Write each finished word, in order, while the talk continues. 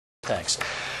thanks.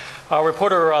 Our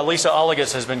reporter Lisa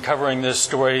Olliges has been covering this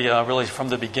story really from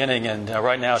the beginning, and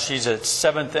right now she's at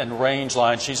 7th and Range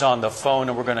Line. She's on the phone,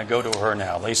 and we're going to go to her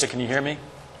now. Lisa, can you hear me?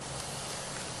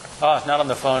 Not on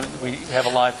the phone. We have a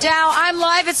live. Dow, I'm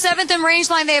live at 7th and Range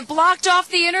Line. They have blocked off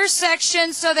the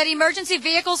intersection so that emergency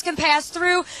vehicles can pass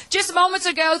through. Just moments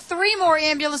ago, 3 more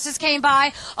ambulances came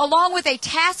by, along with a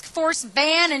task force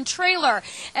van and trailer.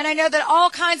 And I know that all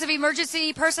kinds of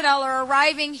emergency personnel are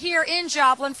arriving here in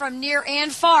Joplin from near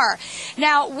and far.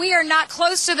 Now, we are not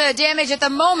close to the damage at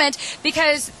the moment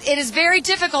because it is very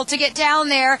difficult to get down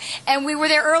there, and we were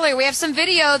there earlier. We have some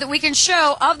video that we can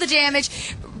show of the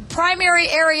damage. Primary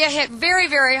area hit very,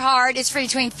 very hard. It's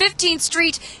between 15th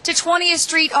Street to 20th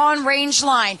Street on Range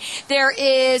Line. There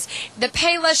is the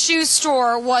Payless shoe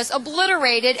store was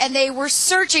obliterated, and they were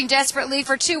searching desperately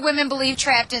for 2 women believed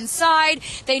trapped inside.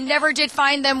 They never did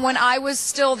find them when I was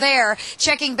still there,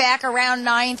 checking back around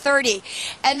 9:30.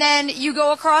 And then you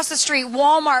go across the street.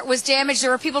 Walmart was damaged.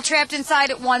 There were people trapped inside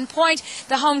at one point.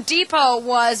 The Home Depot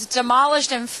was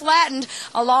demolished and flattened,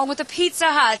 along with the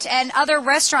Pizza Hut and other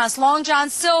restaurants. Long John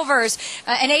Silver's,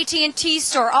 an AT&T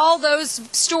store, all those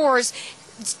stores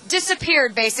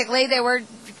disappeared, basically. They were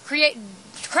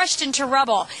crushed into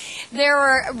rubble. There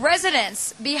were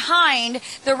residents behind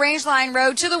the Range Line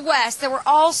Road to the west that were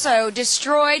also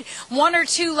destroyed. 1 or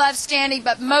 2 left standing,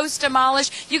 but most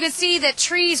demolished. You can see that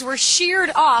trees were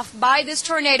sheared off by this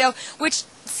tornado, which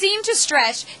seemed to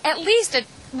stretch at least a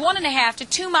 1.5 to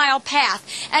 2 mile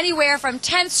path, anywhere from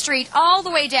 10th Street all the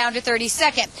way down to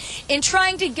 32nd. In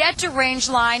trying to get to Range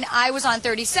Line, I was on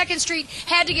 32nd Street,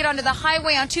 had to get onto the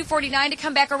highway on 249 to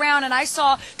come back around, and I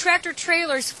saw tractor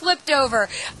trailers flipped over,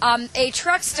 a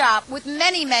truck stop with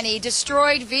many, many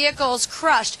destroyed vehicles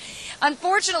crushed.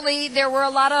 Unfortunately, there were a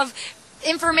lot of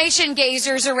information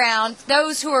gazers around,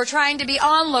 those who are trying to be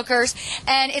onlookers,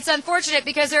 and it's unfortunate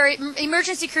because there are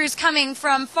emergency crews coming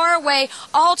from far away,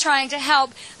 all trying to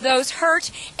help those hurt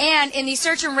and in the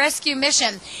search and rescue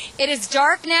mission. It is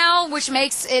dark now, which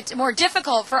makes it more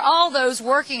difficult for all those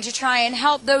working to try and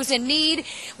help those in need.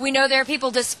 We know there are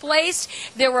people displaced.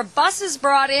 There were buses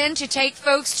brought in to take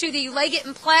folks to the Leggett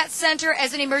and Platt Center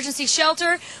as an emergency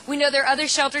shelter. We know there are other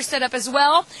shelters set up as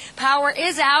well. Power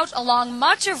is out along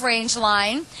much of Range Line,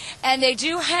 and they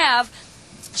do have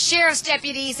sheriff's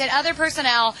deputies and other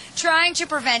personnel trying to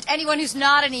prevent anyone who's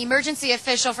not an emergency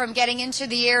official from getting into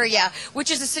the area,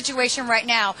 which is the situation right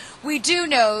now. We do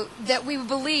know that we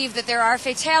believe that there are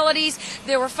fatalities.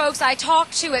 There were folks I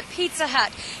talked to at Pizza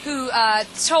Hut who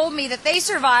told me that they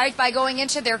survived by going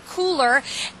into their cooler,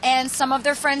 and some of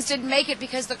their friends didn't make it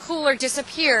because the cooler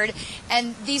disappeared,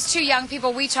 and these 2 young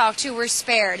people we talked to were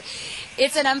spared.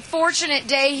 It's an unfortunate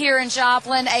day here in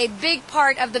Joplin. A big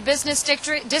part of the business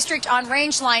district on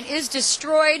Range Line is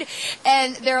destroyed,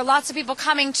 and there are lots of people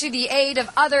coming to the aid of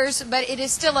others, but it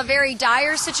is still a very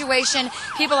dire situation.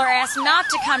 People are asked not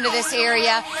to come to this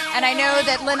area, and I know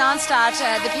that Lynn Onstadt,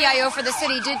 the PIO for the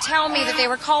city, did tell me that they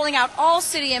were calling out all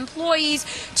city employees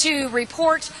to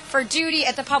report for duty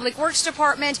at the Public Works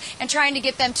Department and trying to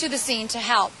get them to the scene to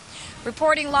help.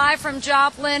 Reporting live from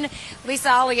Joplin, Lisa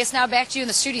Olliges, now back to you in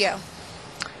the studio.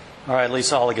 All right,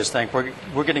 Lisa Olliges, thanks.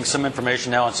 We're getting some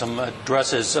information now on some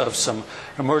addresses of some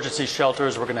emergency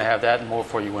shelters. We're going to have that and more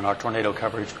for you when our tornado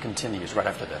coverage continues right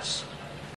after this.